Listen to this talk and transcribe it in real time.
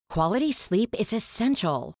Quality sleep is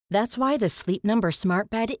essential. That's why the Sleep Number Smart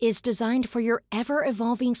Bed is designed for your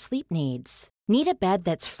ever-evolving sleep needs. Need a bed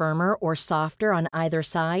that's firmer or softer on either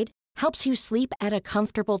side? Helps you sleep at a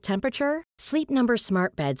comfortable temperature? Sleep Number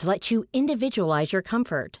Smart Beds let you individualize your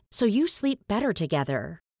comfort, so you sleep better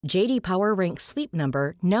together. J.D. Power ranks Sleep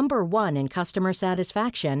Number number 1 in customer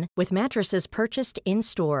satisfaction with mattresses purchased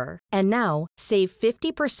in-store. And now, save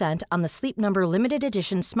 50% on the Sleep Number Limited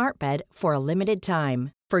Edition Smart Bed for a limited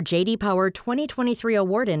time. For J.D. Power 2023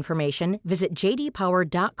 award information, visit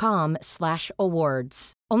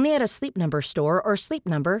jdpower.com/awards. Only at a Sleep Number store or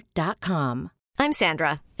sleepnumber.com. I'm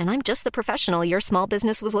Sandra, and I'm just the professional your small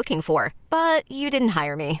business was looking for. But you didn't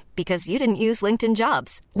hire me because you didn't use LinkedIn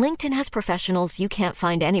Jobs. LinkedIn has professionals you can't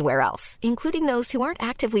find anywhere else, including those who aren't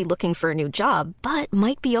actively looking for a new job, but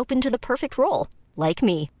might be open to the perfect role, like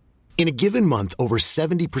me. In a given month, over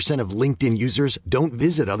 70% of LinkedIn users don't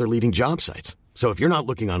visit other leading job sites. So if you're not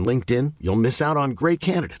looking on LinkedIn, you'll miss out on great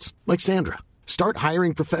candidates like Sandra. Start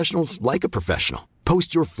hiring professionals like a professional.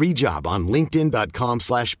 Post your free job on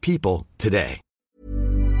linkedin.com/people today.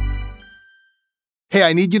 Hey,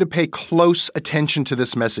 I need you to pay close attention to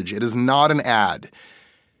this message. It is not an ad.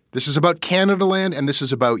 This is about Canadaland, and this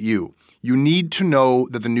is about you. You need to know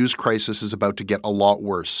that the news crisis is about to get a lot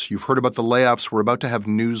worse. You've heard about the layoffs. We're about to have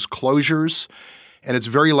news closures, and it's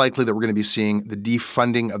very likely that we're going to be seeing the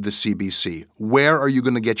defunding of the CBC. Where are you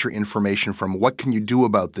going to get your information from? What can you do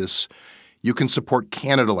about this? You can support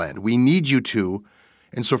Canadaland. We need you to.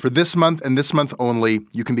 And so for this month and this month only,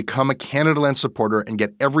 you can become a Canadaland supporter and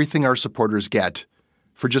get everything our supporters get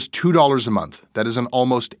for just $2 a month. That is an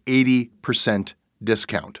almost 80%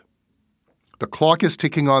 discount. The clock is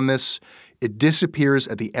ticking on this. It disappears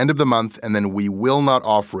at the end of the month, and then we will not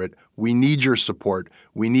offer it. We need your support.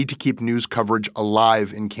 We need to keep news coverage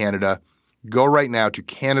alive in Canada. Go right now to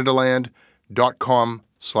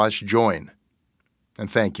canadaland.com/join.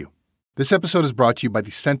 And thank you. This episode is brought to you by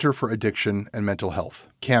the Centre for Addiction and Mental Health,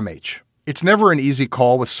 CAMH. It's never an easy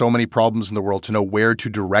call with so many problems in the world to know where to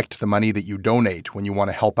direct the money that you donate when you want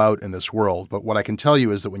to help out in this world. But what I can tell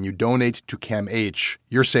you is that when you donate to CAMH,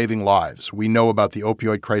 you're saving lives. We know about the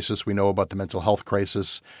opioid crisis. We know about the mental health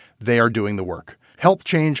crisis. They are doing the work. Help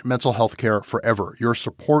change mental health care forever. Your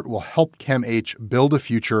support will help CAMH build a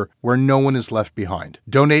future where no one is left behind.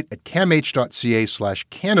 Donate at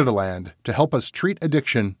camh.ca/Canadaland to help us treat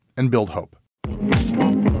addiction and build hope.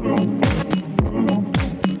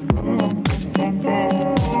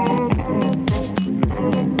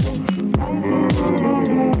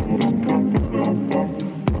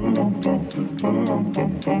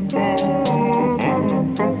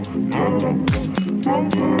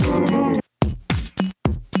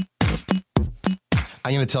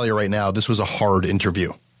 I'm going to tell you right now, this was a hard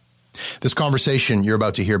interview. This conversation you're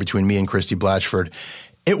about to hear between me and Christy Blatchford,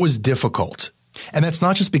 it was difficult. And that's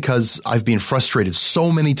not just because I've been frustrated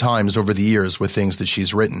so many times over the years with things that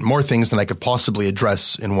she's written, more things than I could possibly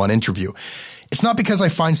address in one interview. It's not because I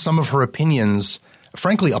find some of her opinions,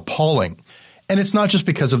 frankly, appalling. And it's not just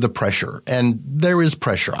because of the pressure. And there is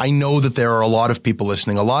pressure. I know that there are a lot of people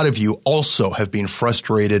listening. A lot of you also have been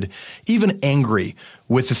frustrated, even angry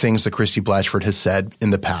with the things that Christy Blatchford has said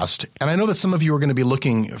in the past. And I know that some of you are going to be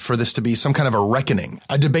looking for this to be some kind of a reckoning,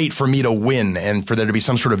 a debate for me to win and for there to be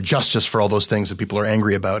some sort of justice for all those things that people are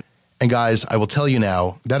angry about. And guys, I will tell you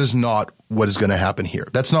now, that is not what is going to happen here.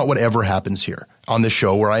 That's not what ever happens here on this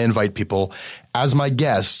show where I invite people as my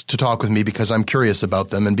guest to talk with me because I'm curious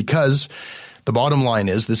about them and because the bottom line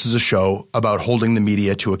is this is a show about holding the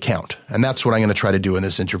media to account. And that's what I'm going to try to do in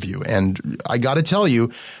this interview. And I got to tell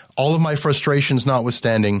you, all of my frustrations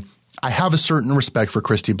notwithstanding, I have a certain respect for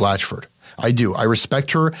Christy Blatchford. I do. I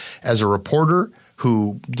respect her as a reporter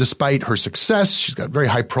who, despite her success, she's got very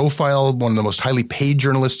high profile, one of the most highly paid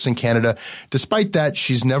journalists in Canada. Despite that,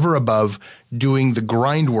 she's never above doing the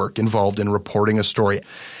grind work involved in reporting a story.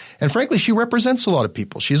 And frankly, she represents a lot of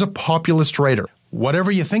people. She's a populist writer.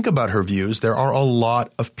 Whatever you think about her views, there are a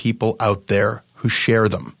lot of people out there who share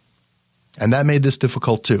them. And that made this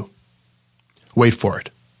difficult too. Wait for it.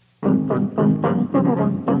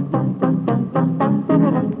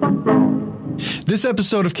 This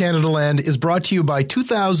episode of Canadaland is brought to you by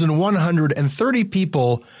 2,130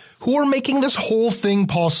 people who are making this whole thing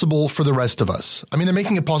possible for the rest of us. I mean, they're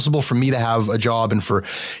making it possible for me to have a job and for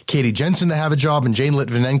Katie Jensen to have a job and Jane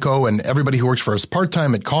Litvinenko and everybody who works for us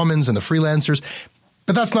part-time at Commons and the freelancers.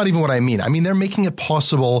 But that's not even what I mean. I mean, they're making it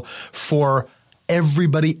possible for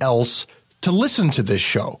everybody else to listen to this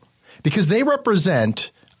show because they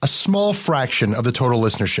represent a small fraction of the total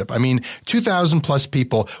listenership. I mean, 2,000 plus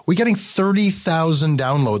people. We're getting 30,000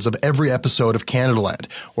 downloads of every episode of Canadaland.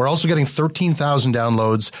 We're also getting 13,000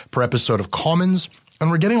 downloads per episode of Commons. And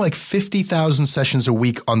we're getting like 50,000 sessions a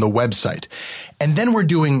week on the website. And then we're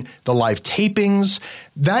doing the live tapings.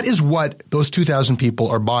 That is what those 2,000 people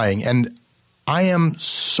are buying. And I am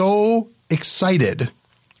so excited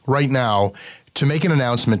right now to make an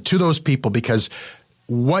announcement to those people, because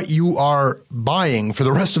what you are buying for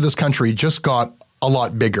the rest of this country just got a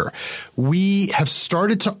lot bigger. We have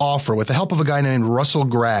started to offer, with the help of a guy named Russell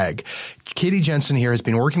Gregg, Katie Jensen here has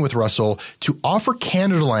been working with Russell to offer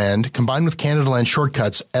Canadaland, combined with Canadaland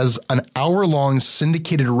Shortcuts, as an hour-long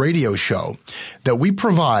syndicated radio show that we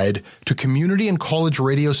provide to community and college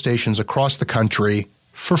radio stations across the country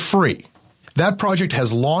for free. That project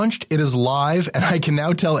has launched, it is live, and I can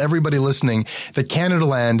now tell everybody listening that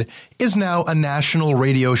Canadaland is now a national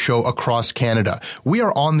radio show across Canada. We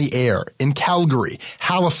are on the air in Calgary,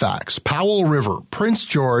 Halifax, Powell River, Prince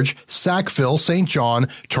George, Sackville, St. John,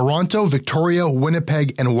 Toronto, Victoria,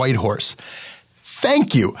 Winnipeg, and Whitehorse.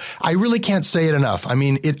 Thank you. I really can't say it enough. I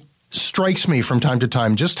mean, it strikes me from time to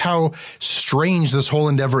time just how strange this whole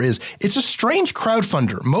endeavor is. It's a strange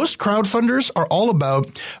crowdfunder. Most crowdfunders are all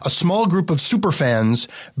about a small group of superfans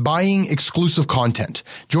buying exclusive content,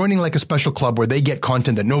 joining like a special club where they get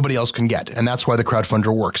content that nobody else can get. And that's why the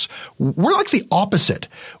crowdfunder works. We're like the opposite.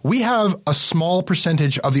 We have a small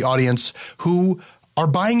percentage of the audience who are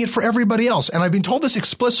buying it for everybody else. And I've been told this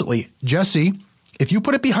explicitly. Jesse, if you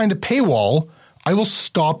put it behind a paywall, I will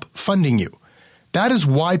stop funding you. That is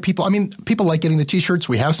why people like getting the t-shirts.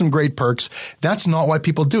 We have some great perks. That's not why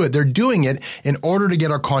people do it. They're doing it in order to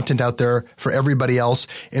get our content out there for everybody else,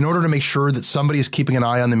 in order to make sure that somebody is keeping an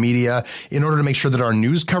eye on the media, in order to make sure that our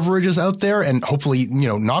news coverage is out there and hopefully,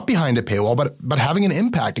 not behind a paywall, but having an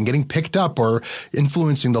impact and getting picked up or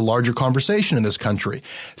influencing the larger conversation in this country.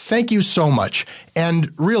 Thank you so much.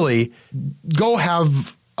 And really, go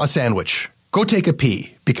have a sandwich. Go take a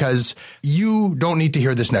pee, because you don't need to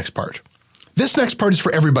hear this next part. This next part is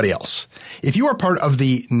for everybody else. If you are part of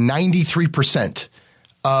the 93%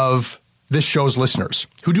 of this show's listeners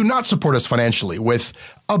who do not support us financially with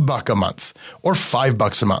 $1 a month or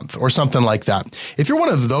 $5 a month or something like that, if you're one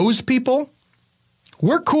of those people,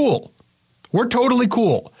 we're cool. We're totally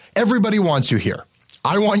cool. Everybody wants you here.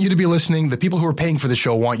 I want you to be listening. The people who are paying for the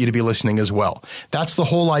show want you to be listening as well. That's the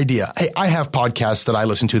whole idea. Hey, I have podcasts that I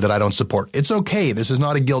listen to that I don't support. It's okay. This is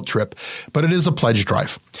not a guilt trip, but it is a pledge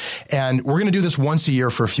drive. And we're going to do this once a year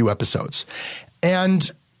for a few episodes. And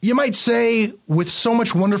you might say, with so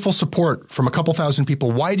much wonderful support from a couple thousand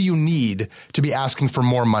people, why do you need to be asking for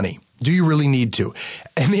more money? Do you really need to?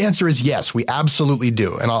 And the answer is yes, we absolutely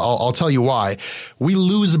do. And I'll tell you why. We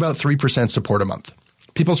lose about 3% support a month.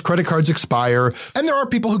 People's credit cards expire, and there are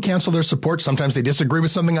people who cancel their support. Sometimes they disagree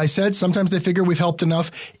with something I said. Sometimes they figure we've helped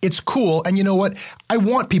enough. It's cool. And you know what? I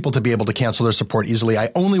want people to be able to cancel their support easily. I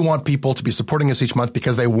only want people to be supporting us each month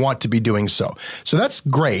because they want to be doing so. So that's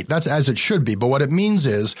great. That's as it should be. But what it means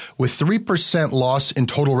is, with 3% loss in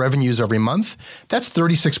total revenues every month, that's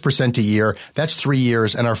 36% a year. That's 3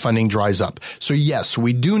 years, and our funding dries up. So yes,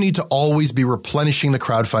 we do need to always be replenishing the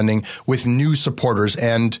crowdfunding with new supporters.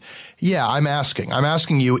 And yeah, I'm asking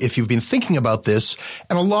you if you've been thinking about this.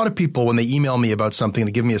 And a lot of people, when they email me about something,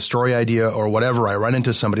 they give me a story idea or whatever, I run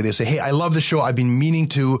into somebody, they say, hey, I love the show. I've been meaning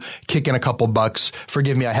to kick in a couple bucks.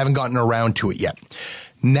 Forgive me, I haven't gotten around to it yet.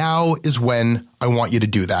 Now is when I want you to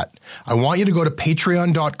do that. I want you to go to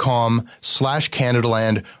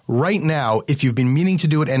patreon.com/Canadaland right now. If you've been meaning to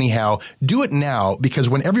do it anyhow, do it now, because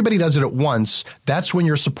when everybody does it at once, that's when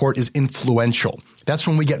your support is influential. That's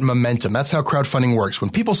when we get momentum. That's how crowdfunding works.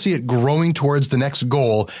 When people see it growing towards the next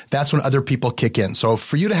goal, that's when other people kick in. So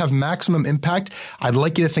for you to have maximum impact, I'd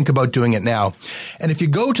like you to think about doing it now. And if you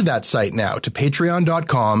go to that site now, to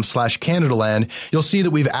patreon.com/Canadaland, you'll see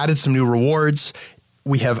that we've added some new rewards.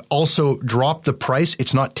 We have also dropped the price.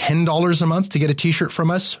 It's not $10 a month to get a t-shirt from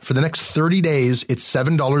us. For the next 30 days, it's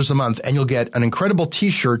 $7 a month, and you'll get an incredible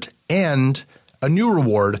t-shirt and a new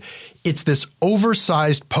reward. It's this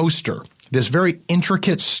oversized poster, this very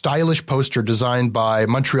intricate, stylish poster designed by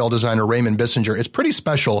Montreal designer Raymond Bissinger. It's pretty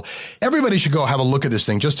special. Everybody should go have a look at this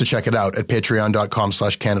thing just to check it out at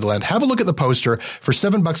patreon.com/Canadaland. Have a look at the poster. For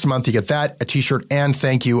 $7 a month, you get that, a t-shirt, and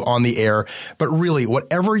thank you on the air. But really,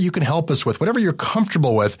 whatever you can help us with, whatever you're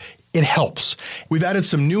comfortable with, it helps. We've added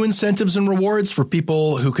some new incentives and rewards for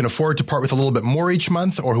people who can afford to part with a little bit more each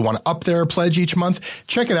month or who want to up their pledge each month.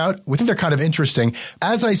 Check it out. We think they're kind of interesting.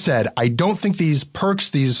 As I said, I don't think these perks,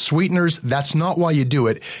 these sweeteners, that's not why you do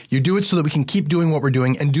it. You do it so that we can keep doing what we're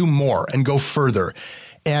doing and do more and go further.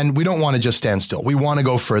 And we don't want to just stand still. We want to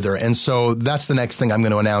go further. And so that's the next thing I'm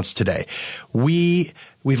going to announce today. We've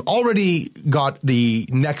already got the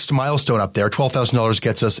next milestone up there. $12,000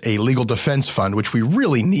 gets us a legal defense fund, which we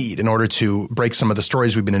really need in order to break some of the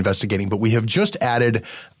stories we've been investigating. But we have just added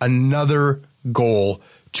another goal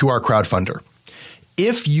to our crowdfunder.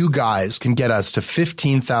 If you guys can get us to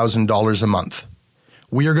 $15,000 a month,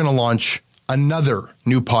 we are going to launch another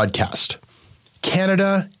new podcast.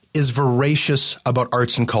 Canada is voracious about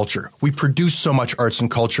arts and culture. We produce so much arts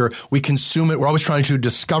and culture. We consume it. We're always trying to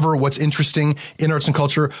discover what's interesting in arts and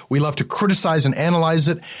culture. We love to criticize and analyze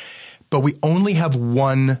it. But we only have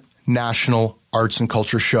one national arts and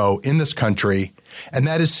culture show in this country, and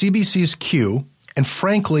that is CBC's Q. And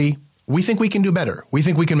frankly, we think we can do better. We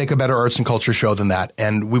think we can make a better arts and culture show than that.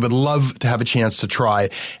 And we would love to have a chance to try.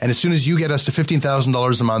 And as soon as you get us to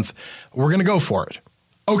 $15,000 a month, we're going to go for it.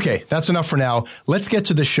 Okay, that's enough for now. Let's get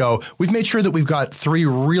to the show. We've made sure that we've got 3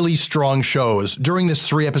 really strong shows during this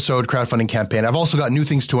 3-episode crowdfunding campaign. I've also got new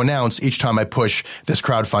things to announce each time I push this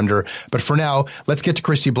crowdfunder. But for now, let's get to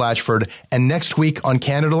Christy Blatchford. And next week on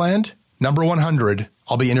Canadaland, number 100,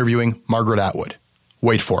 I'll be interviewing Margaret Atwood.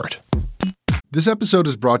 Wait for it. This episode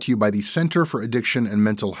is brought to you by the Center for Addiction and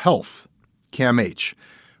Mental Health, CAMH.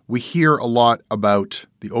 We hear a lot about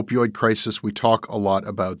the opioid crisis. We talk a lot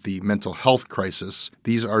about the mental health crisis.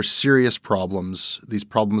 These are serious problems. These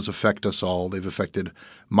problems affect us all. They've affected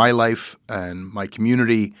my life and my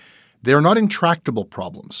community. They're not intractable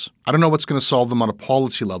problems. I don't know what's going to solve them on a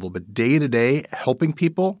policy level, but day-to-day, helping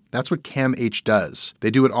people, that's what CAMH does.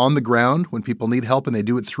 They do it on the ground when people need help, and they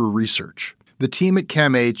do it through research. The team at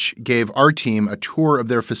CAMH gave our team a tour of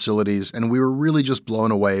their facilities, and we were really just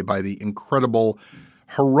blown away by the incredible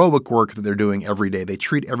heroic work that they're doing every day. They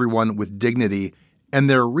treat everyone with dignity, and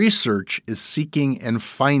their research is seeking and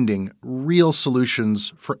finding real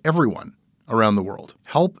solutions for everyone around the world.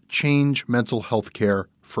 Help change mental health care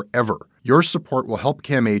forever. Your support will help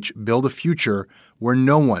CAMH build a future where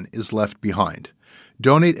no one is left behind.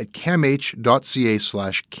 Donate at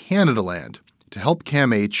camh.ca/Canadaland to help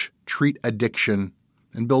CAMH treat addiction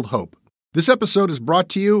and build hope. This episode is brought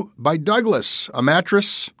to you by Douglas, a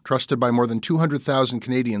mattress trusted by more than 200,000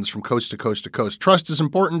 Canadians from coast to coast to coast. Trust is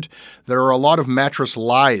important. There are a lot of mattress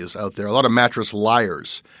lies out there, a lot of mattress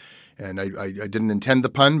liars. And I didn't intend the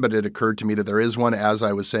pun, but it occurred to me that there is one as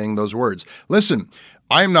I was saying those words. Listen,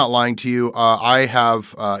 I am not lying to you. I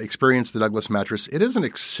have experienced the Douglas mattress. It is an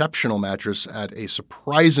exceptional mattress at a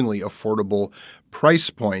surprisingly affordable price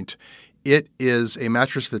point. It is a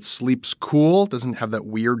mattress that sleeps cool, doesn't have that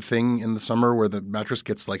weird thing in the summer where the mattress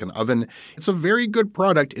gets like an oven. It's a very good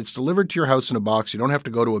product. It's delivered to your house in a box. You don't have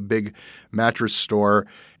to go to a big mattress store.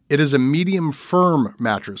 It is a medium firm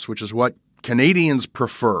mattress, which is what Canadians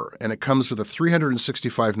prefer, and it comes with a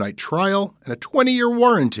 365-night trial and a 20-year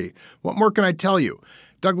warranty. What more can I tell you?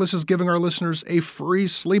 Douglas is giving our listeners a free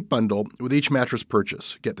sleep bundle with each mattress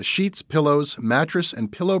purchase. Get the sheets, pillows, mattress,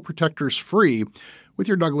 and pillow protectors free with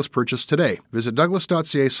your Douglas purchase today. Visit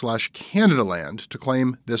douglas.ca/Canadaland to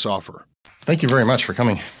claim this offer. Thank you very much for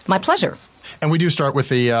coming. My pleasure. And we do start with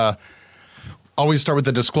the always start with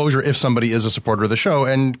the disclosure if somebody is a supporter of the show.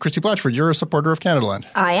 And Christy Blatchford, you're a supporter of Canadaland.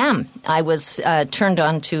 I am. I was turned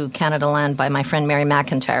on to Canadaland by my friend Mary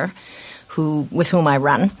McIntyre, with whom I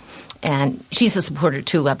run. And she's a supporter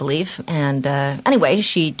too, I believe. And anyway,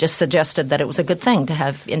 she just suggested that it was a good thing to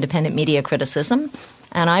have independent media criticism.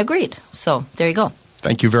 And I agreed. So there you go.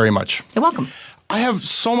 Thank you very much. You're welcome. I have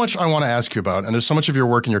so much I want to ask you about, and there's so much of your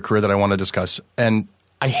work and your career that I want to discuss. And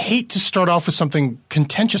I hate to start off with something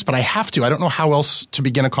contentious, but I have to. I don't know how else to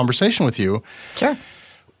begin a conversation with you. Sure.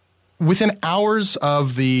 Within hours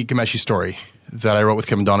of the Ghomeshi story that I wrote with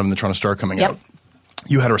Kevin Donovan in the Toronto Star coming out,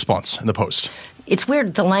 you had a response in the Post. It's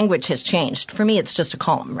weird. The language has changed. For me, it's just a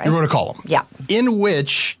column, right? You wrote a column. Yeah. In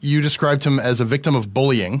which you described him as a victim of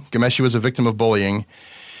bullying. Ghomeshi was a victim of bullying.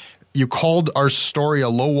 You called our story a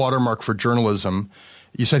low watermark for journalism.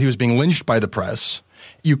 You said he was being lynched by the press.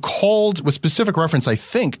 You called, with specific reference, I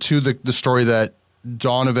think, to the story that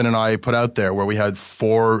Donovan and I put out there where we had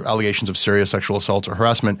 4 allegations of serious sexual assault or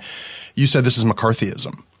harassment. You said this is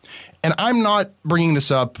McCarthyism. And I'm not bringing this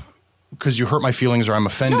up because you hurt my feelings or I'm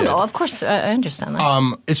offended. No, of course. I understand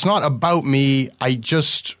that. It's not about me.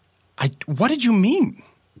 What did you mean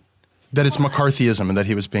that it's McCarthyism and that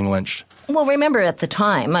he was being lynched? Well, remember at the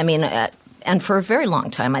time, I mean, and for a very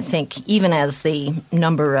long time, I think, even as the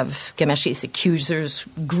number of Ghomeshi's accusers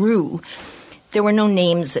grew, there were no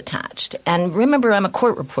names attached. And remember, I'm a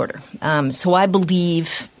court reporter. So I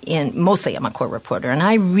believe mostly I'm a court reporter, and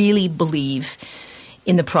I really believe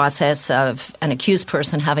in the process of an accused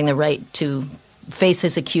person having the right to face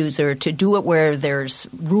his accuser, to do it where there's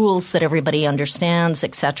rules that everybody understands,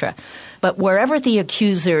 etc. But wherever the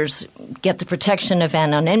accusers get the protection of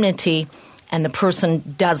anonymity and the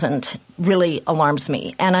person doesn't, really alarms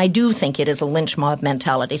me. And I do think it is a lynch mob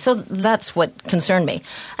mentality. So that's what concerned me.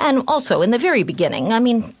 And also, in the very beginning, I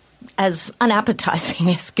mean, as unappetizing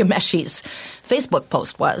as Ghomeshi's Facebook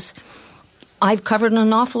post was, I've covered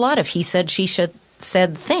an awful lot of he said, she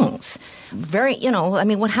said things. Very, I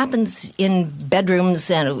mean, what happens in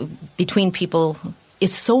bedrooms and between people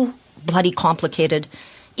is so bloody complicated,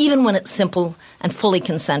 even when it's simple and fully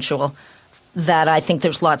consensual, that I think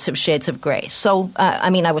there's lots of shades of gray. So, I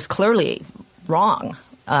mean, I was clearly wrong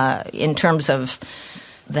in terms of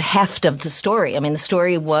the heft of the story. I mean, the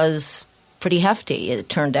story was pretty hefty, it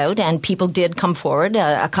turned out, and people did come forward.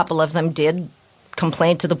 A couple of them did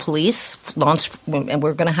complain to the police, launched, and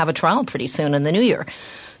we're going to have a trial pretty soon in the new year.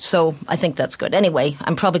 So I think that's good. Anyway,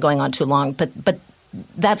 I'm probably going on too long, but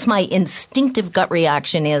that's my instinctive gut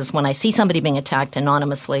reaction is when I see somebody being attacked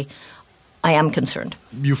anonymously, I am concerned.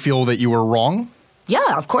 You feel that you were wrong?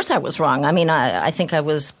 Yeah, of course I was wrong. I mean, I think I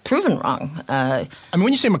was proven wrong. I mean,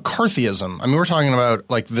 when you say McCarthyism, I mean, we're talking about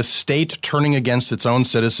like the state turning against its own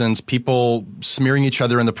citizens, people smearing each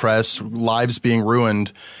other in the press, lives being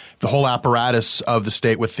ruined, the whole apparatus of the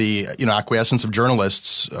state with the acquiescence of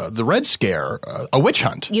journalists, the Red Scare, a witch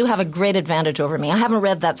hunt. You have a great advantage over me. I haven't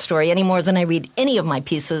read that story any more than I read any of my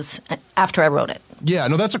pieces after I wrote it. Yeah,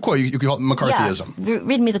 no, that's a quote. You call it McCarthyism. Yeah,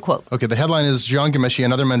 read me the quote. Okay, the headline is Jian Ghomeshi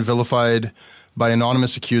and other men vilified by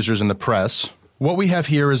anonymous accusers in the press. What we have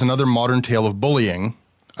here is another modern tale of bullying,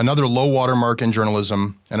 another low watermark in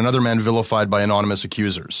journalism, and another man vilified by anonymous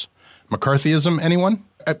accusers. McCarthyism, anyone?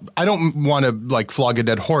 I don't want to flog a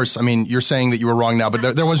dead horse. I mean, you're saying that you were wrong now,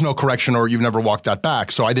 but there was no correction or you've never walked that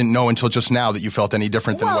back. So I didn't know until just now that you felt any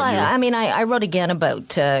different than what you... Well, I mean, I wrote again about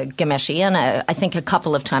Ghomeshi and I think a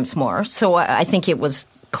couple of times more. So I think it was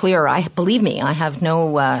clear. Believe me, I have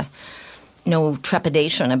no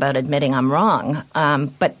trepidation about admitting I'm wrong.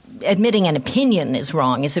 But admitting an opinion is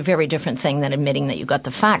wrong is a very different thing than admitting that you got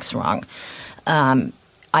the facts wrong.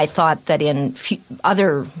 I thought that in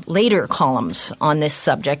other later columns on this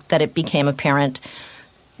subject that it became apparent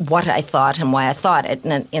what I thought and why I thought it.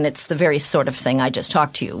 And it's the very sort of thing I just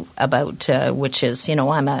talked to you about, which is,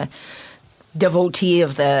 I'm a devotee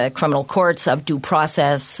of the criminal courts, of due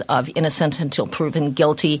process, of innocent until proven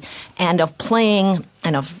guilty, and of playing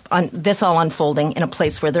and of this all unfolding in a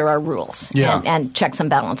place where there are rules and checks and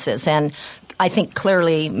balances. And I think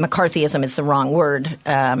clearly McCarthyism is the wrong word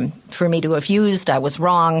for me to have used. I was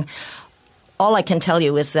wrong. All I can tell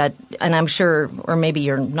you is that, and I'm sure, or maybe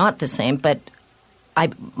you're not the same, but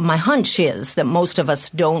my hunch is that most of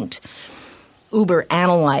us don't uber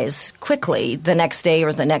analyze quickly the next day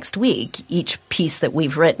or the next week each piece that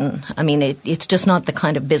we've written. I mean, it's just not the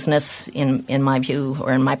kind of business, in my view,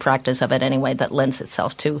 or in my practice of it anyway, that lends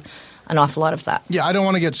itself to an awful lot of that. Yeah, I don't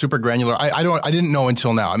want to get super granular. I didn't know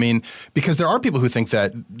until now. I mean, because there are people who think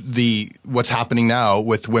that what's happening now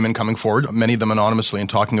with women coming forward, many of them anonymously, and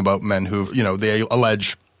talking about men who they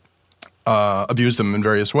allege abused them in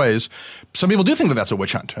various ways. Some people do think that that's a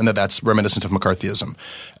witch hunt and that that's reminiscent of McCarthyism.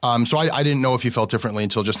 So I didn't know if you felt differently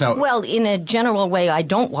until just now. Well, in a general way, I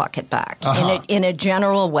don't walk it back. In a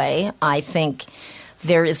general way, I think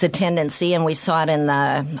there is a tendency, and we saw it in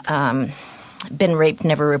the been raped,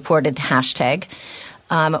 never reported hashtag,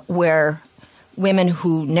 where women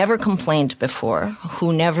who never complained before,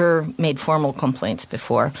 who never made formal complaints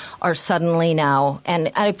before, are suddenly now,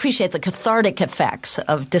 and I appreciate the cathartic effects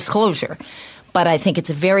of disclosure, but I think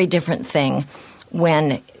it's a very different thing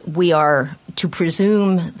when we are to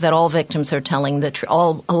presume that all victims are telling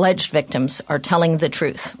all alleged victims are telling the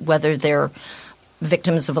truth, whether they're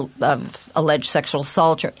victims of alleged sexual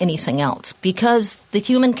assault or anything else, because the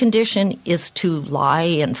human condition is to lie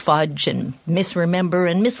and fudge and misremember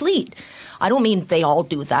and mislead. I don't mean they all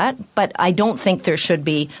do that, but I don't think there should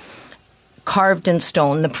be carved in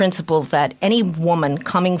stone the principle that any woman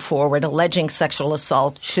coming forward alleging sexual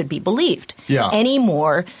assault should be believed any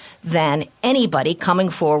more than anybody coming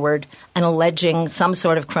forward and alleging some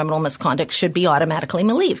sort of criminal misconduct should be automatically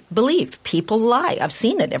believed. People lie. I've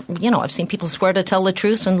seen it. I've seen people swear to tell the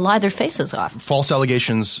truth and lie their faces off. False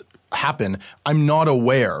allegations happen. I'm not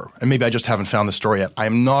aware, and maybe I just haven't found the story yet, I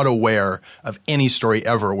am not aware of any story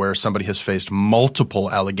ever where somebody has faced multiple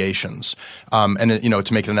allegations. And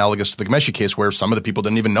to make it analogous to the Ghomeshi case where some of the people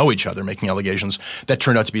didn't even know each other making allegations, that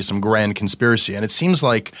turned out to be some grand conspiracy. And it seems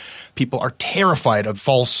like people are terrified of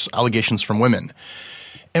false allegations from women.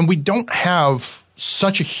 And we don't have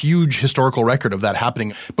such a huge historical record of that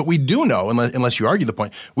happening. But we do know, unless you argue the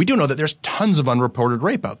point, we do know that there's tons of unreported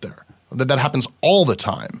rape out there. That happens all the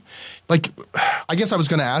time. Like, I guess I was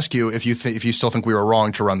going to ask you if you still think we were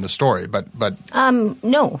wrong to run the story, but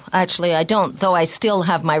no, actually I don't. Though I still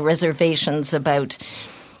have my reservations about,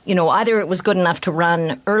 either it was good enough to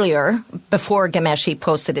run earlier before Ghomeshi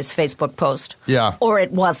posted his Facebook post, or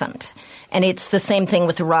it wasn't. And it's the same thing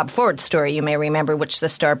with the Rob Ford story, you may remember, which the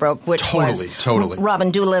Star broke, which was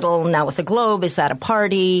Robin Doolittle, now with the Globe, is at a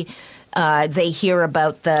party. They hear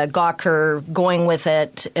about the Gawker going with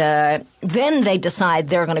it. Then they decide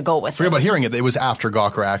they're going to go with it. Forget about hearing it. It was after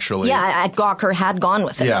Gawker, actually. Yeah, Gawker had gone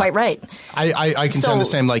with it. Yeah. Quite right. I contend the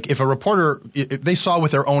same. Like, if a reporter, if they saw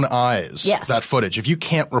with their own eyes that footage, if you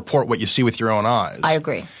can't report what you see with your own eyes. I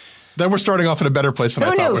agree. Then we're starting off in a better place than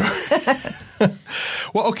I thought we were.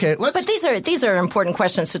 Well, okay, let's. But these are important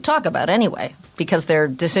questions to talk about anyway, because they're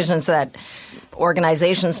decisions that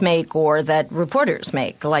organizations make or that reporters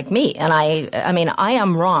make, like me. And I mean, I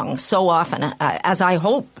am wrong so often, as I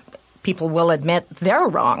hope people will admit they're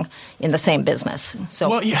wrong in the same business. So,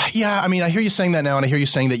 well, yeah. I mean, I hear you saying that now, and I hear you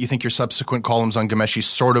saying that you think your subsequent columns on Ghomeshi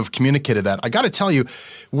sort of communicated that. I got to tell you,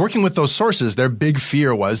 working with those sources, their big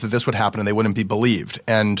fear was that this would happen and they wouldn't be believed.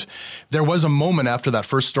 And there was a moment after that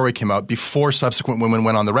first story came out, before subsequent women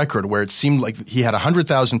went on the record, where it seemed like he had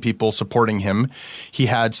 100,000 people supporting him. He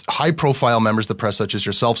had high-profile members of the press, such as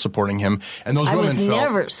yourself, supporting him. And those women felt— I was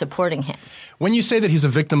never supporting him. When you say that he's a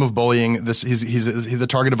victim of bullying, he's the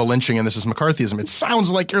target of a lynching, and this is McCarthyism, it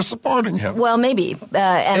sounds like you're supporting him. Well, maybe.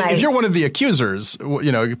 If you're one of the accusers,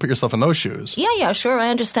 you put yourself in those shoes. Yeah, sure, I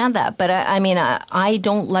understand that. But I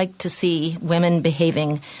don't like to see women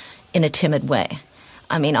behaving in a timid way.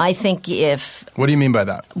 I mean, I think if— What do you mean by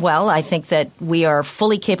that? Well, I think that we are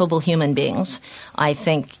fully capable human beings. I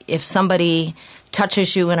think if somebody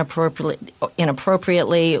touches you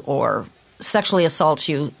inappropriately or sexually assaults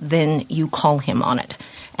you, then you call him on it.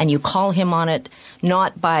 And you call him on it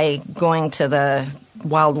not by going to the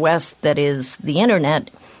Wild West that is the internet.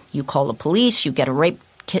 You call the police, you get a rape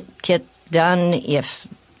kit done if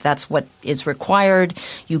that's what is required,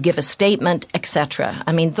 you give a statement, etc.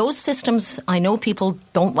 I mean, those systems, I know people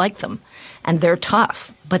don't like them, and they're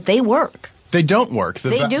tough, but they work. They don't work.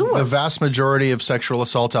 They do work. The vast majority of sexual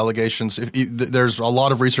assault allegations, there's a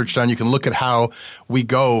lot of research done. You can look at how we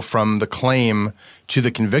go from the claim to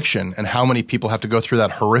the conviction and how many people have to go through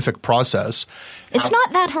that horrific process. It's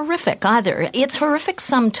not that horrific either. It's horrific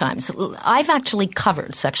sometimes. I've actually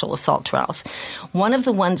covered sexual assault trials. One of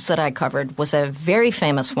the ones that I covered was a very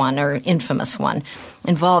famous one, or infamous one,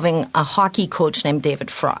 involving a hockey coach named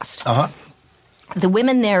David Frost. Uh-huh. The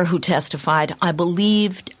women there who testified, I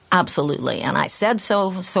believed absolutely. And I said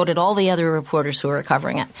so. So did all the other reporters who were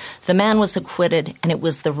covering it. The man was acquitted, and it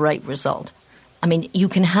was the right result. I mean, you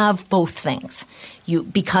can have both things.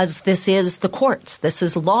 Because this is the courts. This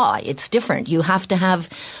is law. It's different. You have to have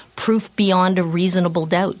proof beyond a reasonable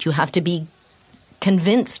doubt. You have to be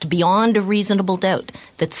convinced beyond a reasonable doubt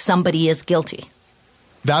that somebody is guilty.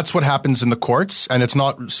 That's what happens in the courts, and it's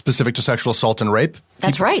not specific to sexual assault and rape.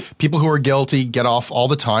 That's right. People who are guilty get off all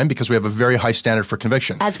the time because we have a very high standard for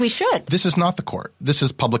conviction. As we should. This is not the court. This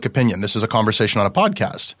is public opinion. This is a conversation on a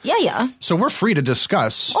podcast. Yeah. So we're free to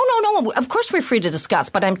discuss. Oh, no. Of course we're free to discuss,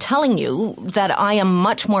 but I'm telling you that I am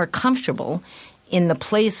much more comfortable in the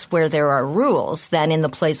place where there are rules than in the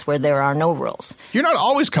place where there are no rules. You're not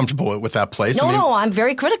always comfortable with that place. No, I'm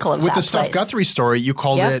very critical of that place. With the Steph Guthrie story, you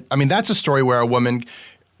called it – I mean, that's a story where a woman –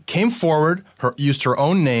 came forward, used her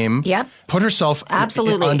own name, put herself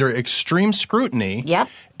under extreme scrutiny,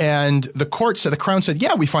 and the court said, the Crown said,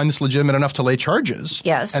 yeah, we find this legitimate enough to lay charges.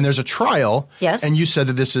 Yes. And there's a trial. Yes. And you said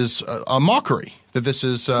that this is a mockery, that this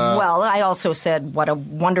is Well, I also said what a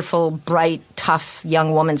wonderful, bright, tough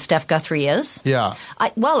young woman Steph Guthrie is. Yeah.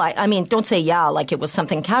 I mean, don't say like it was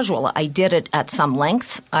something casual. I did it at some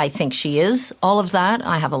length. I think she is all of that.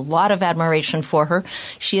 I have a lot of admiration for her.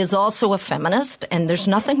 She is also a feminist, and there's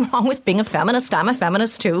nothing wrong with being a feminist. I'm a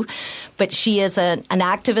feminist too. But she is an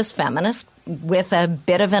activist feminist with a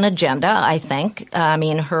bit of an agenda, I think. I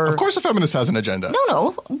mean, Of course a feminist has an agenda.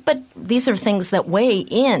 No, but these are things that weigh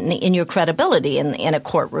in your credibility in a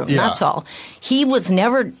courtroom. Yeah. That's all. He was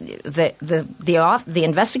never the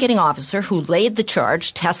investigating officer who laid the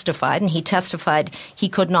charge testified, and he testified he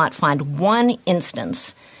could not find one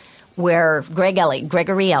instance where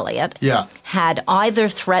Gregory Elliott had either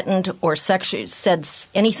threatened or said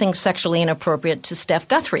anything sexually inappropriate to Steph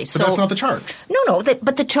Guthrie. But that's not the charge. No,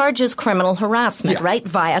 but the charge is criminal harassment, right,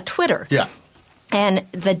 via Twitter. Yeah. And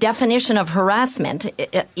the definition of harassment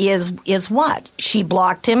is what? She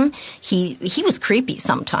blocked him. He was creepy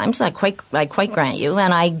sometimes. I quite grant you.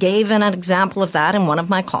 And I gave an example of that in one of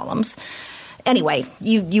my columns. Anyway,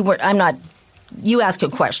 I'm not you ask a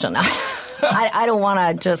question. I don't want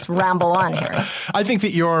to just ramble on here. I think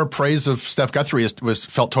that your praise of Steph Guthrie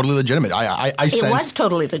felt totally legitimate. It was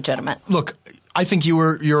totally legitimate. Look, I think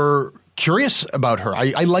you're curious about her.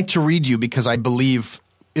 I like to read you because I believe,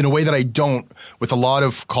 in a way that I don't with a lot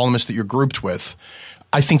of columnists that you're grouped with,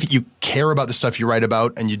 I think that you care about the stuff you write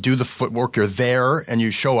about and you do the footwork. You're there and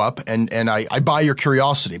you show up, and I buy your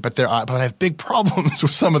curiosity. But I have big problems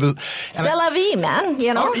with some of the. C'est la vie, man.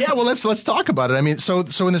 You know. Oh, yeah, well, let's talk about it. I mean, so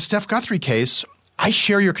in the Steph Guthrie case, I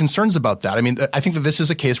share your concerns about that. I mean, I think that this is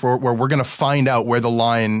a case where we're going to find out where the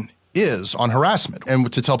line is on harassment.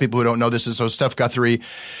 And to tell people who don't know, this is so Steph Guthrie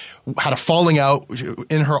had a falling out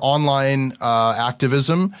in her online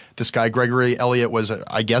activism. This guy, Gregory Elliott, was,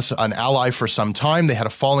 I guess, an ally for some time. They had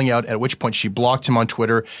a falling out, at which point she blocked him on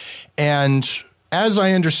Twitter. And as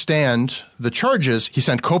I understand the charges, he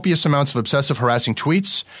sent copious amounts of obsessive harassing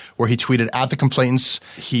tweets where he tweeted at the complainants.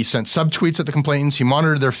 He sent subtweets at the complainants. He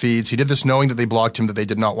monitored their feeds. He did this knowing that they blocked him, that they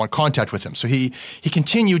did not want contact with him. So he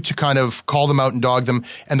continued to kind of call them out and dog them.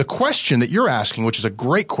 And the question that you're asking, which is a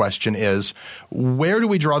great question, is where do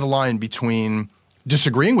we draw the line between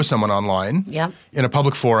disagreeing with someone online in a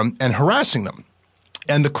public forum and harassing them?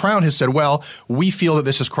 And the Crown has said, well, we feel that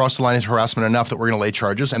this has crossed the line into harassment enough that we're going to lay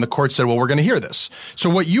charges. And the court said, well, we're going to hear this. So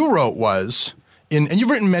what you wrote was, and you've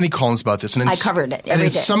written many columns about this. And I covered it every day. And in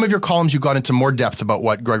some of your columns, you got into more depth about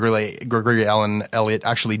what Gregory Allen Elliott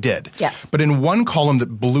actually did. Yes. But in one column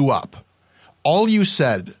that blew up, all you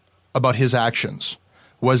said about his actions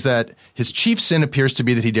was that his chief sin appears to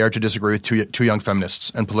be that he dared to disagree with two young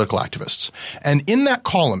feminists and political activists. And in that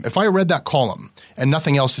column, if I read that column and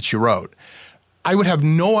nothing else that you wrote, I would have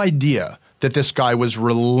no idea that this guy was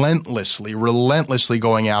relentlessly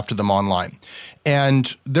going after them online.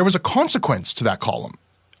 And there was a consequence to that column.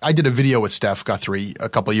 I did a video with Steph Guthrie a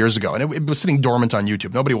couple of years ago, and it was sitting dormant on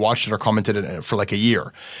YouTube. Nobody watched it or commented on it for like a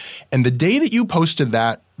year. And the day that you posted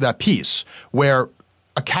that piece, where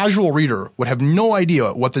a casual reader would have no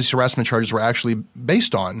idea what these harassment charges were actually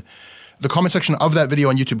based on, the comment section of that video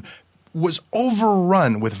on YouTube was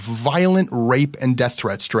overrun with violent rape and death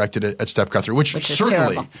threats directed at Steph Guthrie, which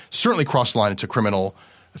certainly crossed the line into criminal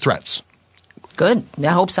threats. Good. I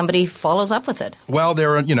hope somebody follows up with it. Well,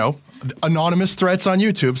 there are, anonymous threats on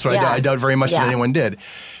YouTube, so I doubt very much that anyone did.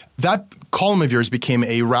 That column of yours became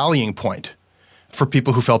a rallying point for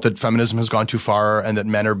people who felt that feminism has gone too far and that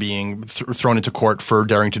men are being thrown into court for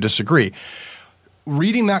daring to disagree.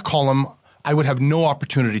 Reading that column, I would have no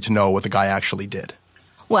opportunity to know what the guy actually did.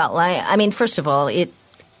 Well, I mean, first of all,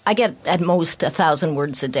 I get at most 1,000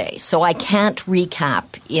 words a day, so I can't recap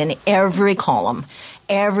in every column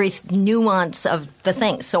every nuance of the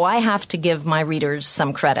thing. So I have to give my readers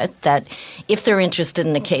some credit that if they're interested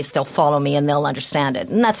in a case, they'll follow me and they'll understand it.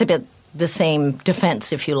 And that's a bit the same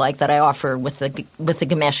defense, if you like, that I offer with the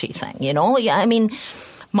Ghomeshi thing. Yeah, I mean,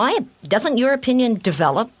 doesn't your opinion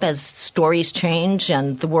develop as stories change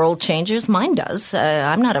and the world changes? Mine does.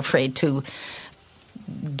 I'm not afraid to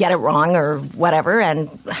get it wrong or whatever, and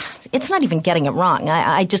it's not even getting it wrong.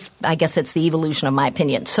 I guess it's the evolution of my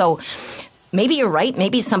opinion. So maybe you're right.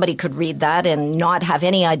 Maybe somebody could read that and not have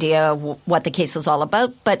any idea what the case is all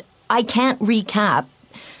about, but I can't recap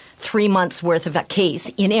 3 months worth of a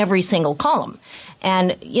case in every single column.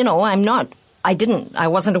 And, I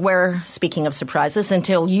wasn't aware, speaking of surprises,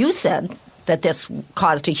 until you said that this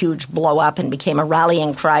caused a huge blow up and became a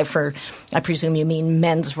rallying cry for, I presume you mean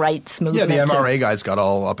men's rights movement. Yeah, the MRA guys got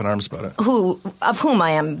all up in arms about it. Of whom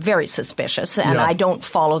I am very suspicious, and I don't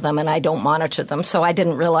follow them and I don't monitor them, so I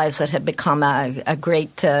didn't realize it had become a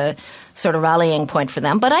great sort of rallying point for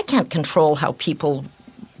them. But I can't control how people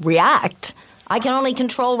react. I can only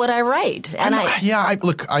control what I write. And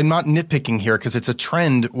look, I'm not nitpicking here because it's a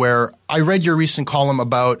trend where I read your recent column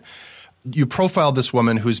about you profiled this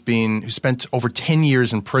woman who spent over 10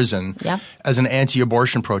 years in prison as an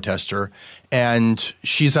anti-abortion protester, and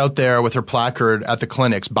she's out there with her placard at the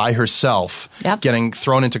clinics by herself, getting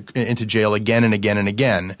thrown into jail again and again and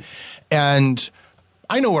again. And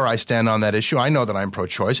I know where I stand on that issue. I know that I'm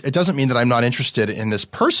pro-choice. It doesn't mean that I'm not interested in this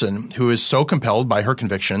person who is so compelled by her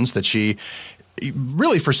convictions that she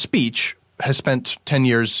really, for speech, has spent 10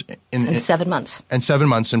 years and 7 months. And 7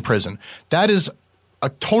 months in prison. That is a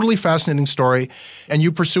totally fascinating story, and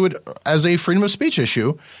you pursue it as a freedom of speech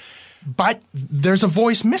issue. But there's a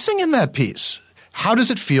voice missing in that piece. How does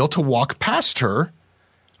it feel to walk past her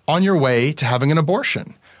on your way to having an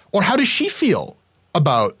abortion? Or how does she feel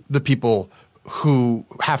about the people who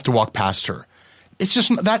have to walk past her? It's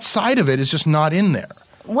just that side of it is just not in there.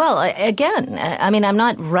 Well, again, I mean, I'm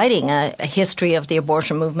not writing a history of the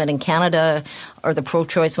abortion movement in Canada or the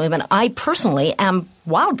pro-choice movement. I personally am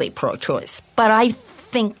wildly pro-choice, but I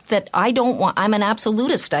think that I'm an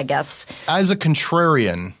absolutist, I guess. As a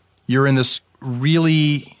contrarian, you're in this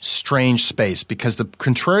really strange space because the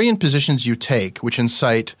contrarian positions you take, which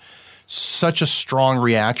incite such a strong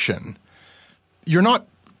reaction, you're not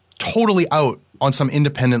totally out on some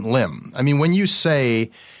independent limb. I mean, when you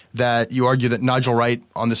say that you argue that Nigel Wright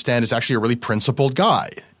on the stand is actually a really principled guy.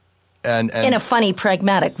 And in a funny,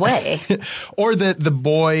 pragmatic way. Or the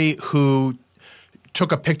boy who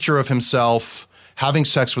took a picture of himself having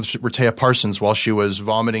sex with Rehtaeh Parsons while she was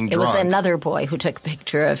vomiting drunk. It was another boy who took a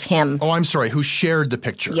picture of him. Oh, I'm sorry, who shared the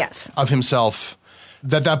picture yes. of himself.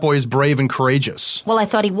 That boy is brave and courageous. Well, I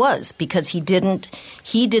thought he was because he didn't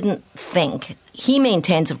think. He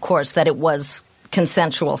maintains, of course, that it was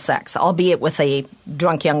consensual sex, albeit with a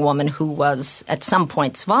drunk young woman who was at some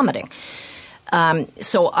points vomiting.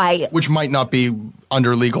 Which might not be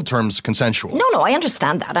under legal terms consensual. No, I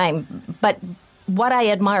understand that. But what I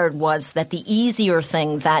admired was that the easier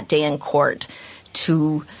thing that day in court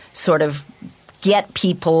to sort of get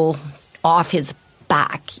people off his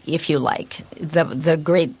back, if you like, the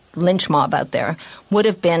great lynch mob out there, would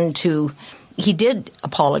have been he did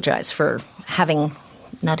apologize for having.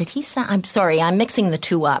 Now, did he say – I'm sorry, I'm mixing the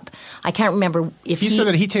two up. I can't remember if he said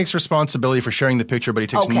that he takes responsibility for sharing the picture, but he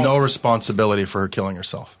takes no responsibility for her killing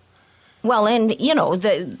herself. Well, and, you know,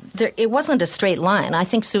 it wasn't a straight line. I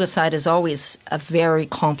think suicide is always a very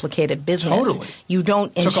complicated business. Totally. You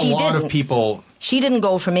don't – and took a lot of people – She didn't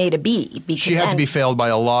go from A to B. She had to be failed by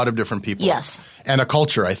a lot of different people. Yes. And a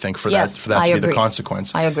culture, I think, for that to be the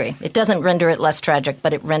consequence. I agree. It doesn't render it less tragic,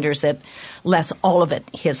 but it renders it less all of it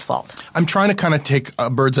his fault. I'm trying to kind of take a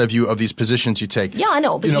bird's eye view of these positions you take. Yeah, I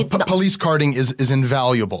know. But police carding is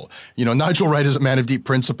invaluable. You know, Nigel Wright is a man of deep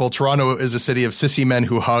principle. Toronto is a city of sissy men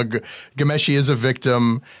who hug. Ghomeshi is a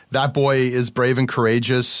victim. That boy is brave and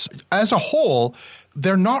courageous. As a whole,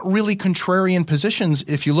 they're not really contrarian positions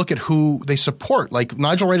if you look at who they support. Like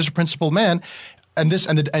Nigel Wright is a principled man,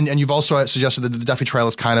 and you've also suggested that the Duffy trial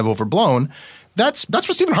is kind of overblown. That's what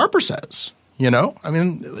Stephen Harper says. You know, I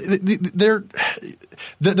mean,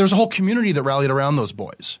 there's a whole community that rallied around those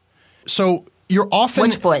boys. So you're often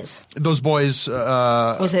which boys? Those boys it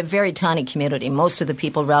was a very tiny community. Most of the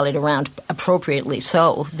people rallied around, appropriately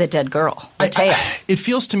so, the dead girl. It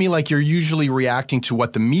feels to me like you're usually reacting to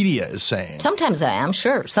what the media is saying. Sometimes I am,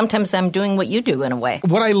 sure. Sometimes I'm doing what you do in a way.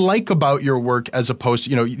 What I like about your work as opposed to,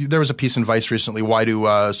 you know, there was a piece in Vice recently, why do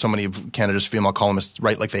so many of Canada's female columnists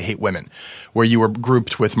write like they hate women, where you were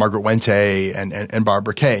grouped with Margaret Wente and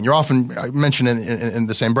Barbara Kay. And you're often mentioned in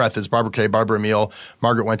the same breath as Barbara Kay, Barbara Emile,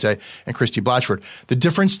 Margaret Wente, and Christy Blatchford. The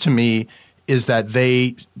difference to me is that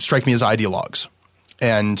they strike me as ideologues.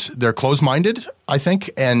 And they're closed-minded, I think,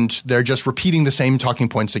 and they're just repeating the same talking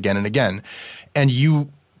points again and again. And you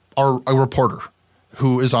are a reporter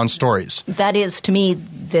who is on stories. That is, to me,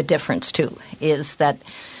 the difference, too, is that,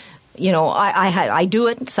 you know, I do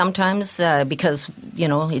it sometimes because, you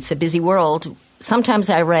know, it's a busy world. Sometimes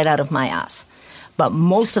I write out of my ass. But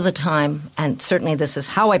most of the time, and certainly this is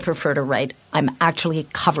how I prefer to write, I'm actually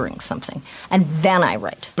covering something. And then I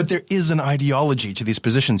write. But there is an ideology to these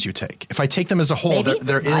positions you take. If I take them as a whole, maybe.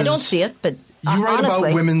 There is. I don't see it, but you write honestly,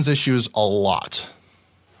 about women's issues a lot.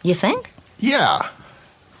 You think? Yeah.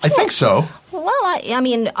 I think so. Well, I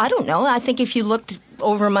mean, I don't know. I think if you looked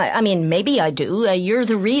over maybe I do. You're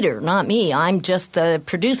the reader, not me. I'm just the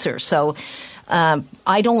producer. So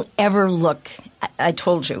I don't ever look, I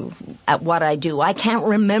told you, at what I do. I can't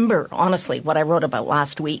remember, honestly, what I wrote about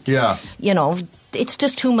last week. Yeah. You know, it's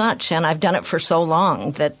just too much, and I've done it for so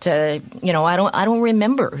long that, you know, I don't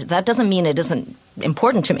remember. That doesn't mean it isn't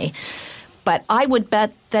important to me. But I would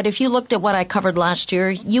bet that if you looked at what I covered last year,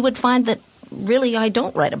 you would find that really I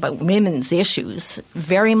don't write about women's issues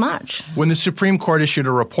very much. When the Supreme Court issued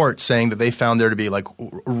a report saying that they found there to be like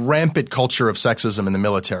rampant culture of sexism in the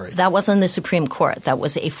military. That wasn't the Supreme Court. That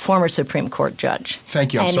was a former Supreme Court judge.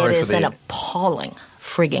 Thank you. I'm sorry for that. And it is an appalling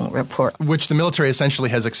frigging report. Which the military essentially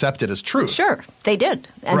has accepted as true. Sure, they did.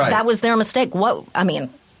 And that was their mistake.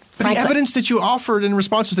 The evidence that you offered in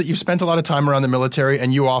response is that you've spent a lot of time around the military,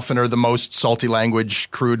 and you often are the most salty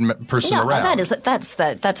language, crude person around.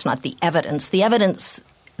 That's not the evidence. The evidence,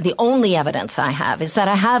 the only evidence I have is that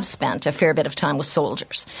I have spent a fair bit of time with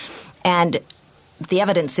soldiers. And the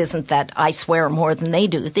evidence isn't that I swear more than they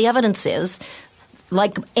do. The evidence is,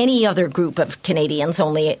 like any other group of Canadians,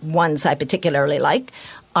 only ones I particularly like,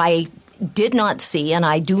 I did not see, and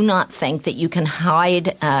I do not think that you can hide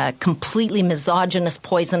a completely misogynist,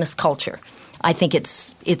 poisonous culture. I think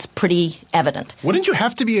it's pretty evident. Wouldn't you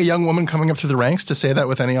have to be a young woman coming up through the ranks to say that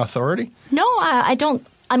with any authority? No, I don't.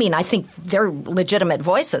 I mean, I think they're legitimate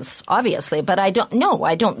voices, obviously, but I don't. No,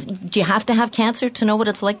 I don't. Do you have to have cancer to know what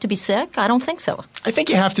it's like to be sick? I don't think so. I think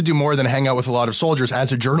you have to do more than hang out with a lot of soldiers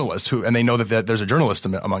as a journalist, and they know that there's a journalist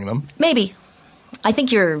among them. Maybe. I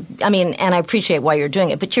think and I appreciate why you're doing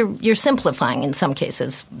it, but you're simplifying in some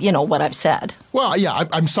cases, what I've said. Well, yeah,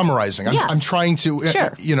 I'm summarizing. I'm trying to,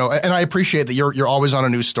 sure. And I appreciate that you're always on a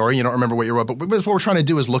news story. You don't remember what you wrote, but what we're trying to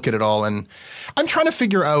do is look at it all. And I'm trying to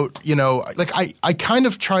figure out, I kind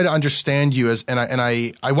of try to understand you and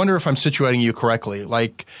I wonder if I'm situating you correctly.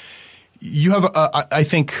 Like you have, I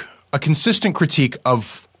think, a consistent critique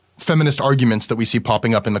of feminist arguments that we see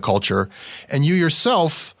popping up in the culture. And you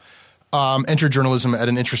yourself entered journalism at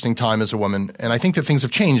an interesting time as a woman, and I think that things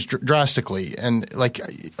have changed drastically. And like,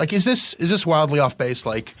 is this wildly off base?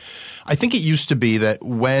 Like, I think it used to be that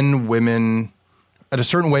when women, at a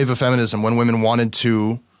certain wave of feminism, when women wanted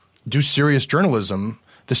to do serious journalism,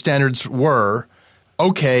 the standards were,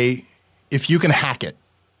 okay, if you can hack it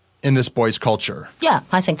in this boys' culture. Yeah,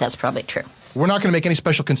 I think that's probably true. We're not going to make any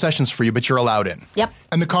special concessions for you, but you're allowed in. Yep.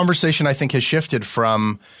 And the conversation, I think, has shifted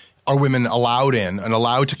from are women allowed in and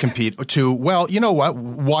allowed to compete to, well, you know what?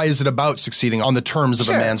 Why is it about succeeding on the terms of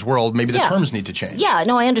a man's world? Maybe the terms need to change. Yeah,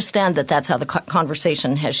 no, I understand that that's how the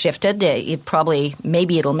conversation has shifted.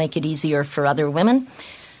 Maybe it'll make it easier for other women.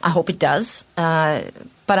 I hope it does. But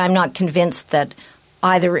I'm not convinced that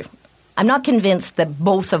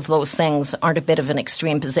both of those things aren't a bit of an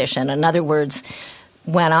extreme position. In other words,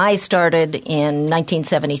 when I started in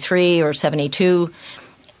 1973 or 72,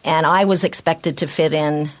 and I was expected to fit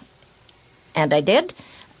in, and I did,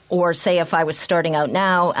 or say if I was starting out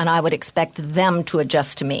now and I would expect them to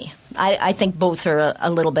adjust to me. I think both are a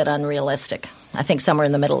little bit unrealistic. I think somewhere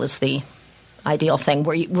in the middle is the ideal thing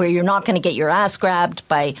where you're not going to get your ass grabbed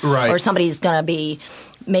by or somebody's going to be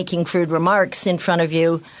making crude remarks in front of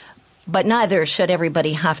you, but neither should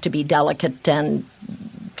everybody have to be delicate and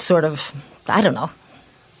sort of, I don't know.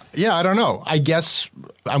 Yeah, I don't know. I guess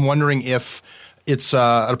I'm wondering if it's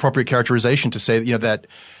an appropriate characterization to say, that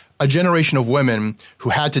a generation of women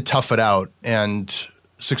who had to tough it out and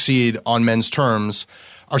succeed on men's terms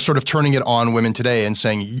are sort of turning it on women today and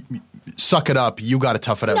saying, suck it up, you got to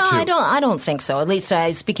tough it out too. No, I don't think so. At least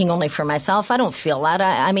speaking only for myself, I don't feel that.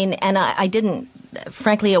 I didn't –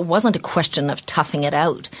 frankly, it wasn't a question of toughing it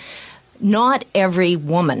out. Not every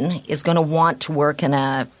woman is going to want to work in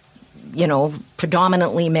a –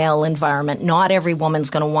 predominantly male environment. Not every woman's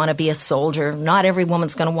going to want to be a soldier. Not every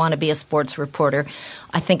woman's going to want to be a sports reporter.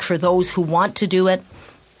 I think for those who want to do it,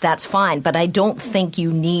 that's fine. But I don't think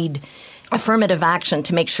you need affirmative action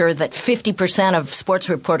to make sure that 50% of sports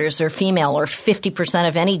reporters are female or 50%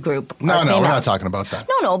 of any group are female. No, we're not talking about that.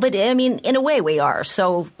 No, but in a way we are.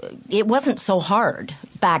 So it wasn't so hard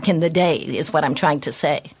back in the day is what I'm trying to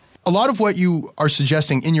say. A lot of what you are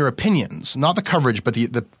suggesting in your opinions, not the coverage, but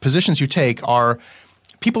the positions you take are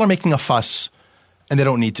people are making a fuss and they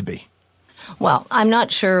don't need to be. Well, I'm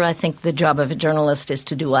not sure I think the job of a journalist is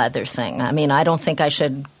to do either thing. I don't think I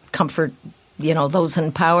should comfort, those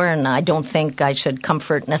in power, and I don't think I should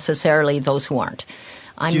comfort necessarily those who aren't.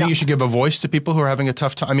 Do you think you should give a voice to people who are having a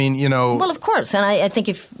tough time? Well, of course. And I think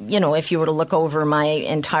if you were to look over my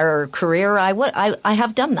entire career, I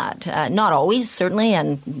have done that. Not always, certainly,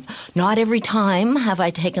 and not every time have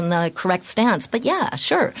I taken the correct stance. But yeah,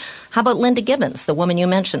 sure. How about Linda Gibbons, the woman you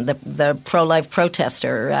mentioned, the pro-life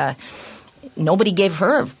protester? Nobody gave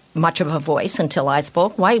her much of a voice until I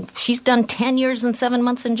spoke. Why? She's done 10 years and 7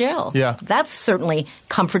 months in jail. Yeah. That's certainly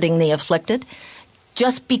comforting the afflicted.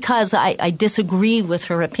 Just because I disagree with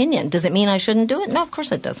her opinion, does it mean I shouldn't do it? No, of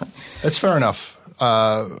course it doesn't. That's fair enough.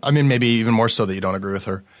 Maybe even more so that you don't agree with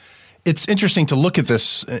her. It's interesting to look at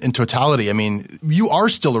this in totality. You are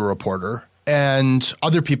still a reporter, and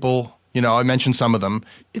other people, I mentioned some of them.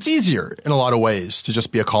 It's easier in a lot of ways to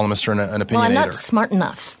just be a columnist or an opinionator. Well, I'm not smart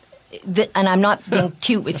enough. And I'm not being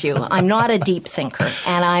cute with you. I'm not a deep thinker,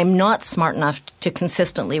 and I'm not smart enough to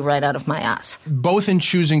consistently write out of my ass. Both in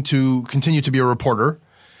choosing to continue to be a reporter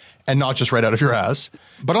and not just write out of your ass,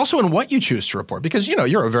 but also in what you choose to report. Because,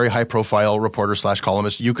 you're a very high-profile reporter /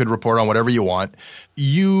 columnist. You could report on whatever you want.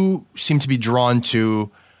 You seem to be drawn to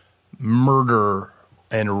murder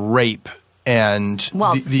and rape and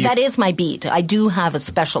that is my beat. I do have a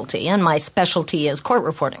specialty, and my specialty is court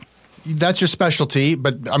reporting. That's your specialty,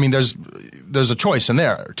 but there's a choice in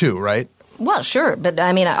there too, right? Well, sure, but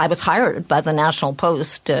I was hired by the National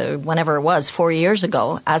Post whenever it was 4 years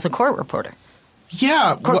ago as a court reporter.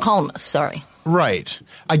 Yeah, court columnist. Sorry. Right.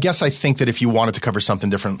 I guess I think that if you wanted to cover something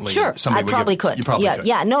differently, sure, somebody I probably could. You probably could.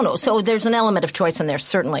 Yeah, no. So there's an element of choice in there,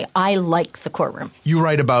 certainly. I like the courtroom. You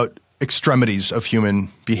write about extremities of human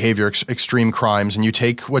behavior, extreme crimes, and you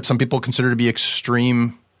take what some people consider to be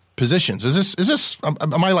extreme positions. Is this?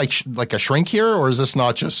 Am I like a shrink here, or is this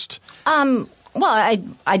not just? Well,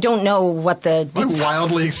 I don't know what the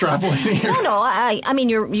wildly extrapolating here. No. I mean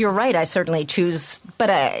you're right. I certainly choose, but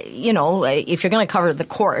if you're going to cover the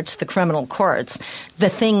courts, the criminal courts, the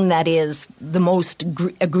thing that is the most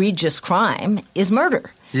egregious crime is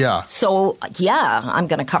murder. Yeah. So yeah, I'm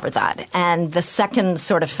going to cover that. And the second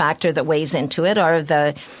sort of factor that weighs into it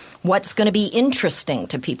are what's going to be interesting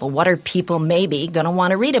to people. What are people maybe going to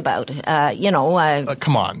want to read about?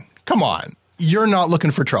 Come on. You're not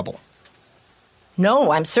looking for trouble.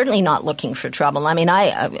 No, I'm certainly not looking for trouble. I mean,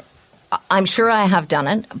 I'm sure I have done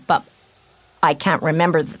it, but I can't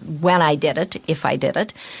remember when I did it, if I did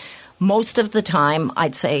it. Most of the time,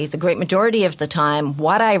 I'd say the great majority of the time,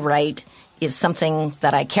 what I write is something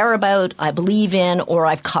that I care about, I believe in, or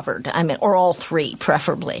I've covered. I mean, or all three,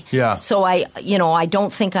 preferably. Yeah. So I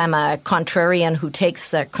don't think I'm a contrarian who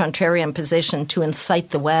takes a contrarian position to incite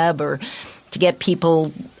the web or to get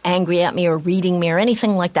people angry at me or reading me or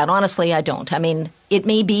anything like that. Honestly, I don't. I mean, it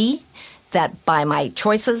may be that by my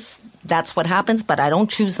choices, that's what happens, but I don't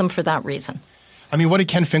choose them for that reason. I mean, what did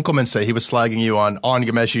Ken Finkelman say? He was slagging you on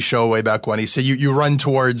Ghomeshi's show way back when. He said you run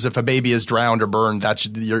towards if a baby is drowned or burned,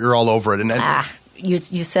 you're all over it. And you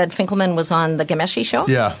said Finkelman was on the Ghomeshi show?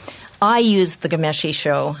 Yeah. I used the Ghomeshi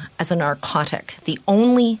show as a narcotic. The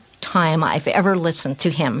only time I've ever listened to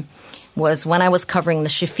him was when I was covering the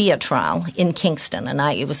Shafia trial in Kingston. And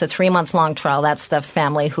it was a 3-month-long trial. That's the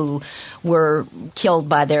family who were killed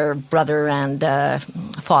by their brother and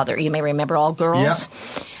father. You may remember, all girls.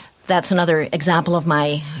 Yeah. That's another example of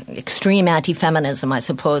my extreme anti-feminism, I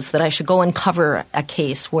suppose, that I should go and cover a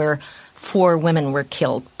case where 4 women were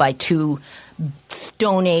killed by 2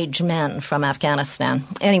 Stone Age men from Afghanistan.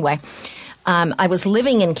 Anyway, I was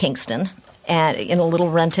living in Kingston in a little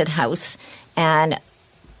rented house, and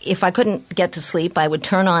if I couldn't get to sleep, I would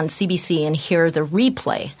turn on CBC and hear the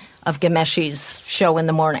replay of Ghomeshi's show in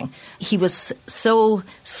the morning. He was so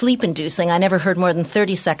sleep-inducing, I never heard more than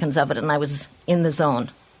 30 seconds of it, and I was in the zone.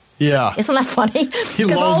 Yeah. Isn't that funny? He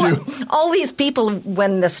loved you. All these people,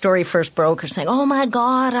 when the story first broke, are saying, oh, my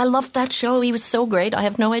God, I loved that show. He was so great. I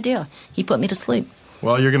have no idea. He put me to sleep.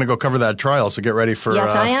 Well, you're going to go cover that trial, so get ready for...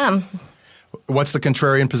 Yes, I am. What's the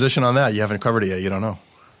contrarian position on that? You haven't covered it yet. You don't know.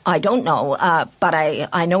 I don't know, but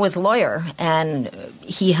I know his lawyer, and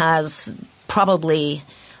he has probably,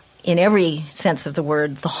 in every sense of the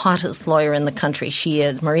word, the hottest lawyer in the country.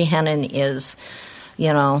 Marie Henein is,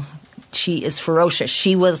 she is ferocious.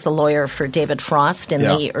 She was the lawyer for David Frost in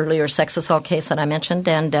the earlier sex assault case that I mentioned,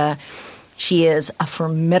 and she is a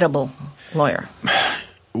formidable lawyer.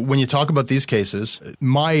 When you talk about these cases,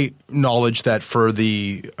 my knowledge that for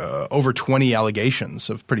the over 20 allegations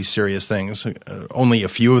of pretty serious things, only a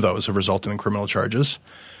few of those have resulted in criminal charges.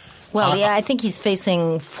 Well, I think he's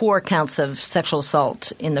facing 4 counts of sexual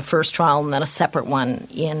assault in the first trial and then a separate one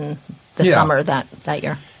in the summer that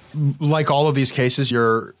year. Like all of these cases,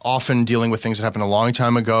 you're often dealing with things that happened a long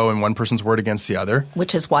time ago and one person's word against the other.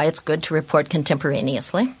 Which is why it's good to report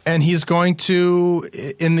contemporaneously. And he's going to,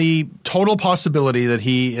 in the total possibility that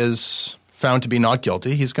he is found to be not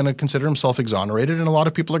guilty, he's going to consider himself exonerated, and a lot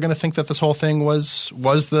of people are going to think that this whole thing was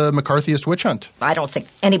the McCarthyist witch hunt. I don't think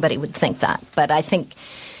anybody would think that, but I think,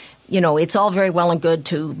 it's all very well and good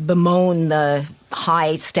to bemoan the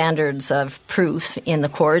high standards of proof in the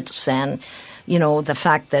courts and the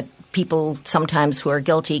fact that people sometimes who are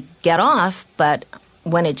guilty get off, but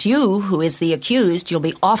when it's you who is the accused, you'll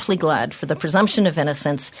be awfully glad for the presumption of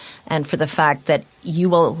innocence and for the fact that you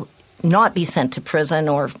will not be sent to prison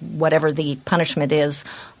or whatever the punishment is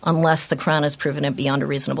unless the Crown has proven it beyond a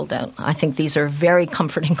reasonable doubt. I think these are very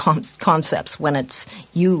comforting concepts when it's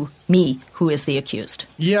me, who is the accused.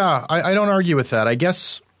 Yeah, I don't argue with that. I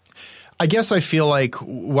guess I feel like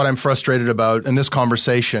what I'm frustrated about in this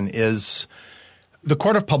conversation is the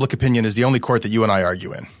court of public opinion is the only court that you and I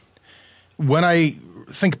argue in. When I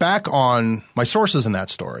think back on my sources in that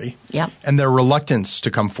story and their reluctance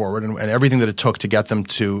to come forward and everything that it took to get them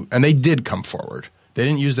to – and they did come forward. They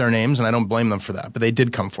didn't use their names, and I don't blame them for that, but they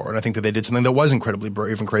did come forward. I think that they did something that was incredibly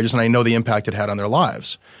brave and courageous, and I know the impact it had on their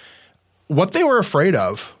lives. What they were afraid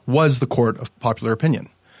of was the court of popular opinion.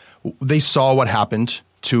 They saw what happened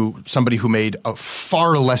to somebody who made a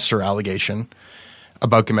far lesser allegation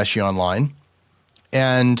about Ghomeshi online.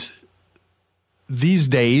 And these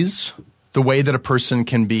days, the way that a person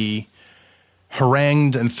can be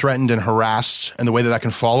harangued and threatened and harassed, and the way that can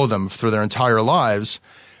follow them through their entire lives,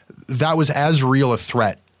 that was as real a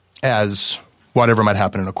threat as whatever might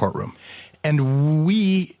happen in a courtroom. And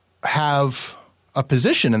we have a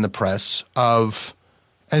position in the press of,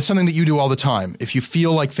 and it's something that you do all the time. If you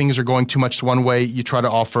feel like things are going too much one way, you try to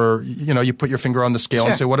offer, you put your finger on the scale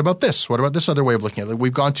and say, what about this? What about this other way of looking at it?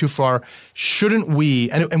 We've gone too far. Shouldn't we,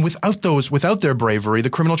 and without their bravery, the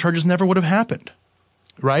criminal charges never would have happened,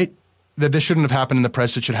 right? That this shouldn't have happened in the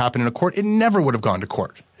press. It should happen in a court. It never would have gone to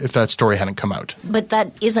court if that story hadn't come out. But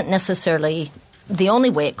that isn't necessarily the only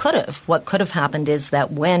way it could have. What could have happened is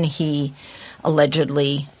that when he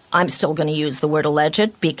allegedly, I'm still going to use the word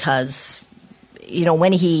alleged because,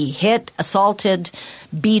 when he hit, assaulted,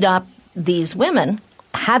 beat up these women,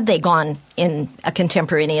 had they gone in a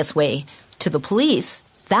contemporaneous way to the police,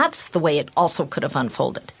 that's the way it also could have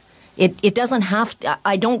unfolded. It doesn't have to,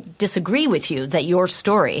 I don't disagree with you that your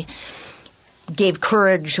story gave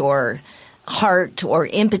courage or heart or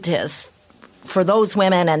impetus for those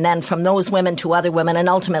women and then from those women to other women, and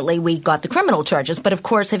ultimately we got the criminal charges. But of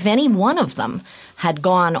course, if any one of them had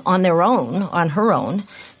gone on her own,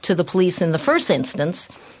 to the police in the first instance,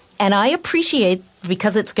 and I appreciate,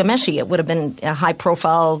 because it's Ghomeshi, it would have been a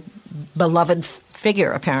high-profile, beloved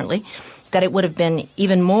figure apparently, that it would have been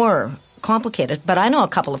even more complicated. But I know a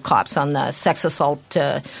couple of cops on the sex assault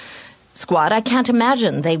squad. I can't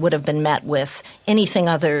imagine they would have been met with anything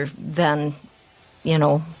other than,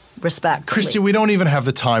 respect. Christy, we don't even have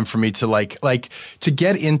the time for me to to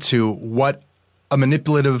get into what a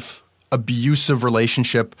manipulative, abusive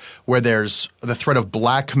relationship where there's the threat of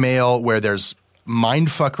blackmail, where there's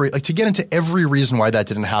mindfuckery, to get into every reason why that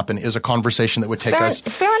didn't happen is a conversation that would take us.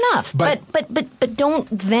 Fair enough. But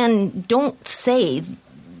don't say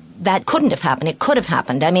that couldn't have happened. It could have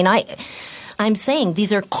happened. I mean, I'm saying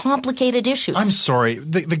these are complicated issues. I'm sorry.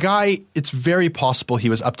 The guy, it's very possible he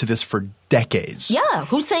was up to this for decades. Yeah.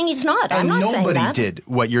 Who's saying he's not? I'm not saying that. Nobody did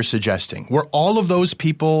what you're suggesting. Were all of those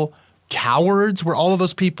people cowards? Were all of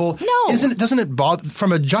those people? No. Doesn't it bother,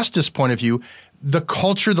 from a justice point of view, the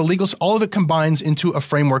culture, the legals, all of it combines into a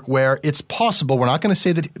framework where it's possible, we're not going to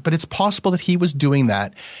say that, but it's possible that he was doing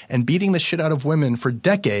that and beating the shit out of women for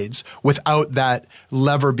decades without that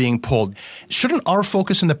lever being pulled. Shouldn't our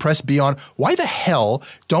focus in the press be on why the hell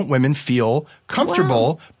don't women feel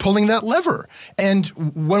comfortable pulling that lever? And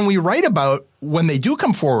when we write about when they do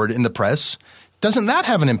come forward in the press, doesn't that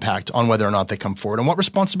have an impact on whether or not they come forward? And what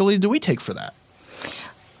responsibility do we take for that?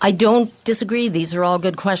 I don't disagree. These are all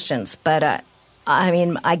good questions. But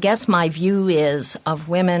I guess my view is of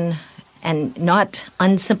women, and not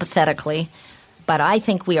unsympathetically, but I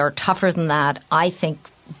think we are tougher than that. I think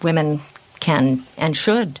women can and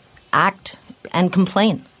should act and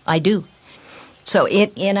complain. I do. So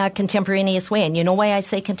in a contemporaneous way. And you know why I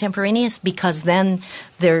say contemporaneous? Because then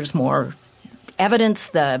there's more evidence,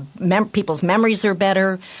 people's memories are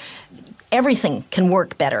better. Everything can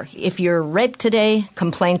work better. If you're raped today,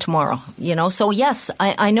 complain tomorrow. So yes,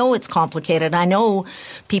 I know it's complicated. I know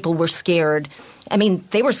people were scared. I mean,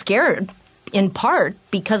 they were scared in part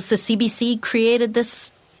because the CBC created this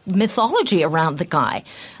mythology around the guy.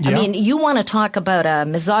 Yeah. I mean, you want to talk about a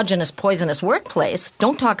misogynist, poisonous workplace,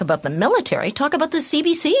 don't talk about the military, talk about the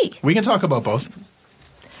CBC. We can talk about both.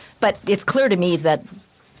 But it's clear to me that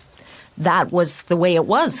was the way it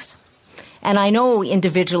was. And I know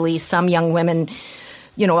individually some young women,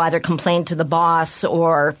 either complained to the boss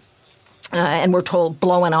or and were told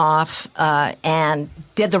blowing off and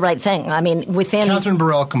did the right thing. I mean, within Catherine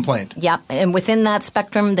Burrell complained. Yeah, and within that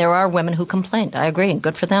spectrum, there are women who complained. I agree, and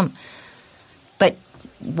good for them. But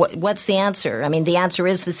what's the answer? I mean, the answer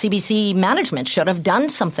is the CBC management should have done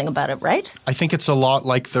something about it, right? I think it's a lot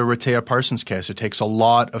like the Rehtaeh Parsons case. It takes a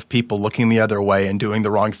lot of people looking the other way and doing the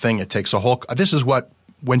wrong thing. It takes a whole – this is what –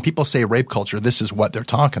 when people say rape culture, this is what they're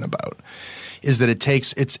talking about, is that it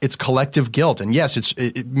takes it's collective guilt. And yes,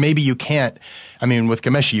 maybe you can't – I mean, with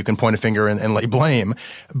Ghomeshi, you can point a finger and lay blame.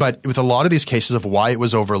 But with a lot of these cases of why it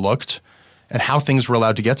was overlooked and how things were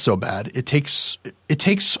allowed to get so bad, it takes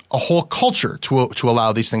a whole culture to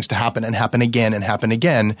allow these things to happen and happen again and happen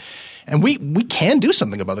again. And we can do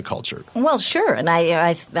something about the culture. Well, sure. And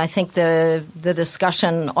I think the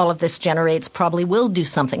discussion all of this generates probably will do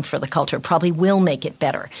something for the culture, probably will make it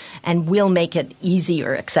better and will make it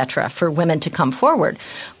easier, et cetera, for women to come forward.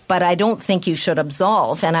 But I don't think you should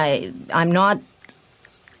absolve, and I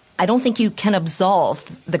don't think you can absolve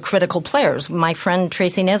the critical players. My friend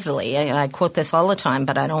Tracy Nesley, I quote this all the time,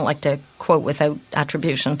 but I don't like to quote without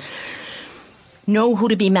attribution, know who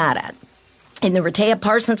to be mad at. In the Rehtaeh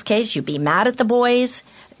Parsons case, you be mad at the boys,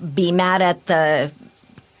 be mad at the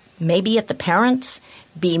maybe at the parents,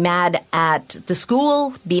 be mad at the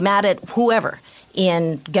school, be mad at whoever.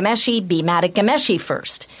 In Ghomeshi, be mad at Ghomeshi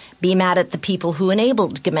first. Be mad at the people who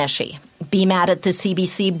enabled Ghomeshi. Be mad at the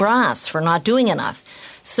CBC brass for not doing enough.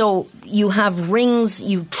 So you have rings,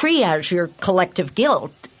 you triage your collective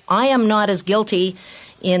guilt. I am not as guilty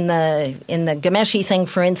in the Ghomeshi thing,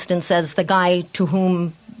 for instance, as the guy to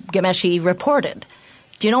whom Ghomeshi reported.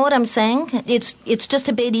 Do you know what I'm saying? It's just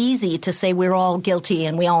a bit easy to say we're all guilty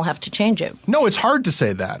and we all have to change it. No, it's hard to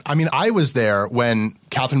say that. I mean, I was there when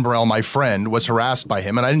Catherine Burrell, my friend, was harassed by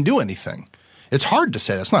him, and I didn't do anything. It's hard to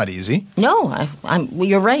say. That's not easy. No,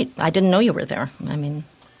 you're right. I didn't know you were there. I mean...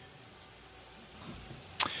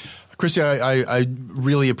 Christy, I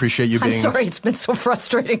really appreciate you being... I'm sorry it's been so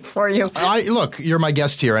frustrating for you. Look, you're my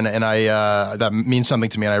guest here, and I that means something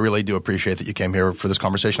to me, and I really do appreciate that you came here for this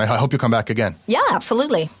conversation. I hope you'll come back again. Yeah,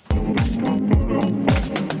 absolutely.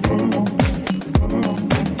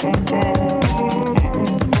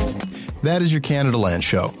 That is your Canada Land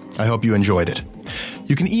Show. I hope you enjoyed it.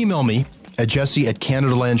 You can email me at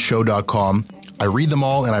jesse@canadalandshow.com. I read them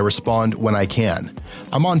all and I respond when I can.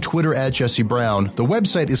 I'm on Twitter at Jesse Brown. The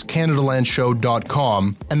website is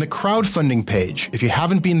CanadaLandShow.com. And the crowdfunding page, if you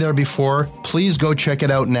haven't been there before, please go check it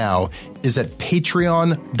out now, is at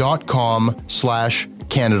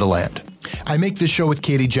patreon.com/CanadaLand. I make this show with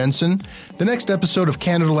Katie Jensen. The next episode of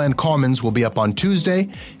Canada Land Commons will be up on Tuesday,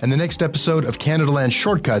 and the next episode of Canada Land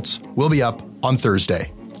Shortcuts will be up on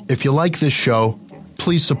Thursday. If you like this show,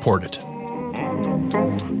 please support it.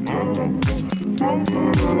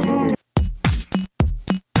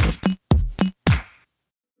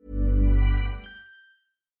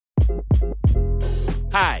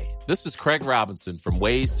 Hi, this is Craig Robinson from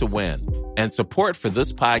Ways to Win, and support for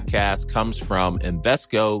this podcast comes from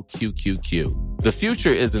Invesco QQQ. The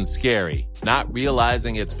future isn't scary. Not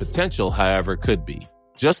realizing its potential, however, could be.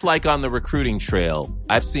 Just like on the recruiting trail,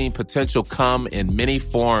 I've seen potential come in many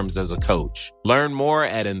forms as a coach. Learn more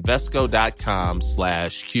at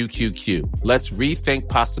Invesco.com/QQQ. Let's rethink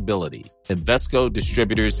possibility. Invesco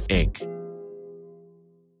Distributors, Inc.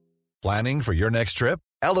 Planning for your next trip?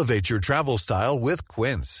 Elevate your travel style with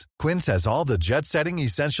Quince. Quince has all the jet-setting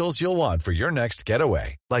essentials you'll want for your next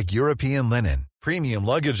getaway, like European linen, premium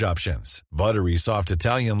luggage options, buttery soft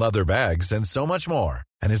Italian leather bags, and so much more.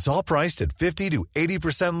 And it's all priced at 50 to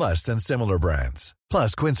 80% less than similar brands.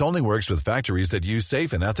 Plus, Quince only works with factories that use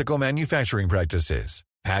safe and ethical manufacturing practices.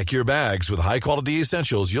 Pack your bags with high-quality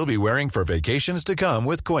essentials you'll be wearing for vacations to come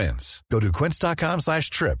with Quince. Go to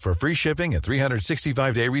quince.com/trip for free shipping and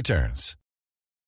 365-day returns.